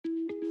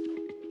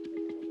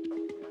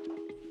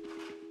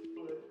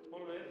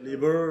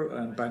Liver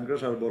and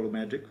pancreas are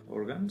volumetric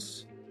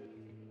organs.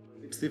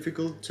 It's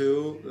difficult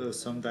to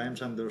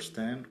sometimes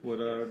understand what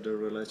are the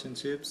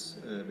relationships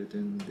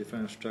between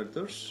different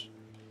structures.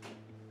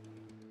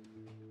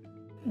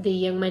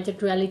 The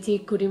augmented reality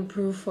could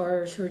improve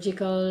our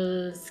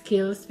surgical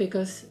skills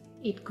because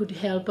it could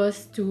help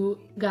us to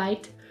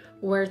guide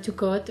where to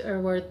cut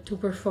or where to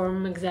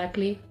perform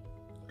exactly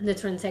the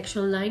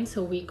transection line,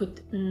 so we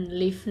could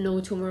leave no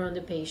tumor on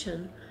the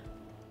patient.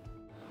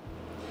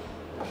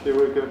 Here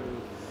we can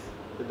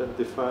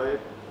identify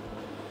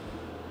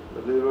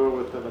the liver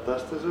with the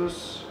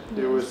metastasis.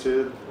 Here we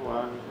see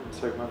one in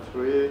segment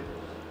 3,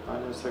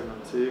 one in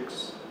segment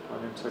 6,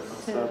 one in segment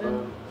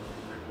 7.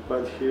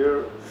 But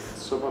here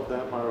some of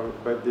them are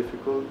quite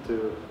difficult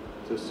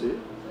to see.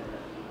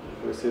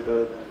 We see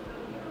that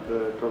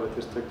the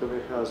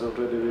cholecystectomy has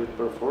already been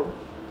performed.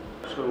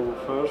 So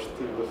first,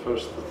 in the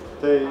first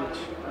stage,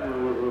 we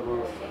will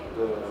remove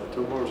the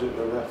tumors in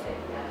the left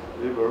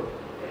liver.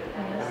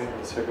 And in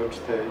the second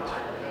stage,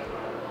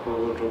 we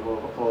will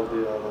remove all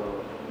the other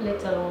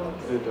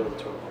little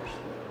tumors.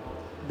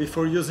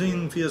 Before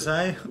using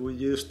VSI, we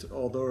used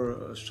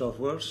other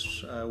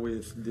softwares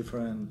with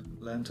different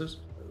lenses.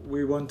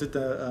 We wanted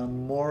a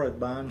more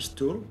advanced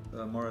tool,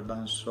 a more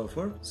advanced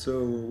software.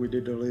 So we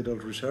did a little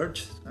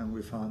research and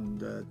we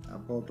found that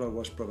Apopla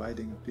was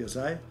providing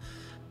VSI.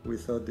 We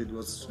thought it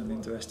was an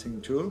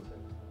interesting tool.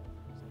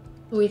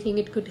 We think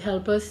it could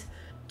help us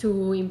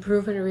to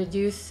improve and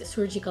reduce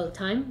surgical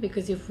time,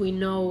 because if we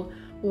know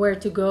where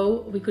to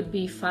go, we could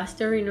be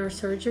faster in our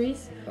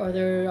surgeries.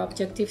 Other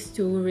objectives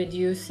to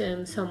reduce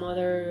some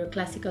other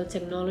classical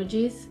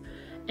technologies,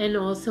 and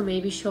also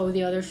maybe show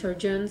the other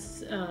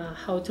surgeons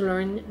how to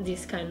learn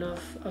this kind of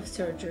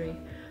surgery.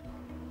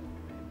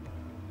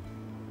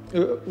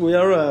 We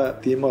are a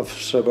team of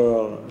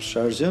several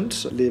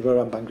surgeons, liver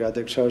and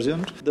pancreatic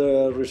surgeons.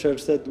 The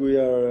research that we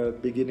are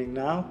beginning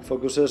now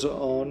focuses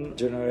on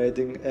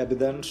generating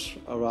evidence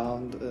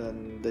around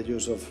the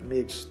use of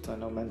mixed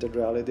and augmented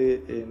reality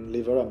in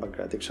liver and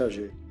pancreatic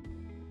surgery.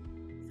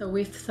 So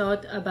we've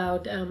thought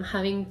about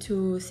having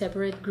two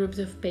separate groups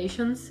of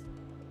patients.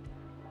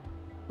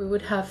 We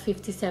would have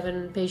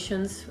 57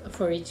 patients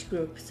for each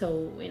group.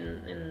 So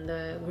in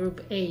the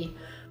group A,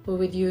 we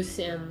would use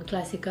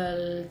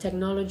classical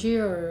technology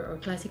or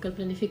classical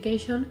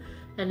planification,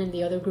 and in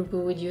the other group we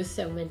would use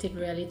augmented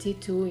reality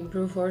to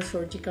improve our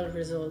surgical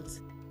results.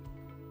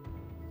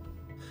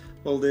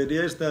 Well, the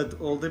idea is that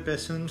all the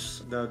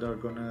patients that are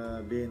going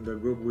to be in the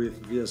group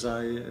with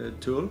VSI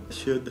tool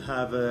should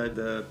have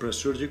the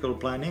pre-surgical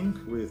planning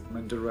with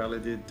augmented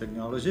reality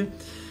technology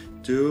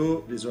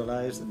to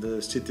visualize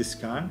the CT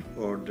scan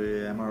or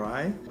the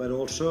MRI, but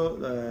also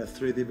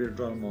 3D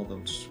virtual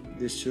models.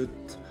 This should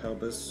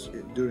help us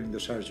during the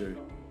surgery.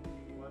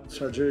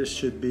 Surgery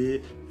should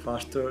be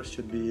faster,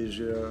 should be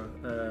easier,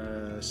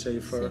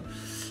 safer.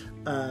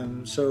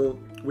 So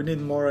we need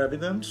more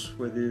evidence,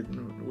 we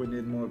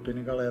need more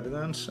clinical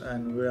evidence,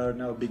 and we are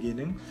now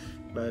beginning,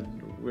 but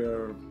we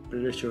are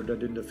pretty sure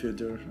that in the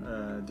future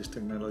this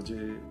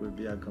technology will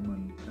be a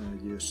common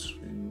use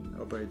in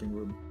operating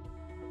room.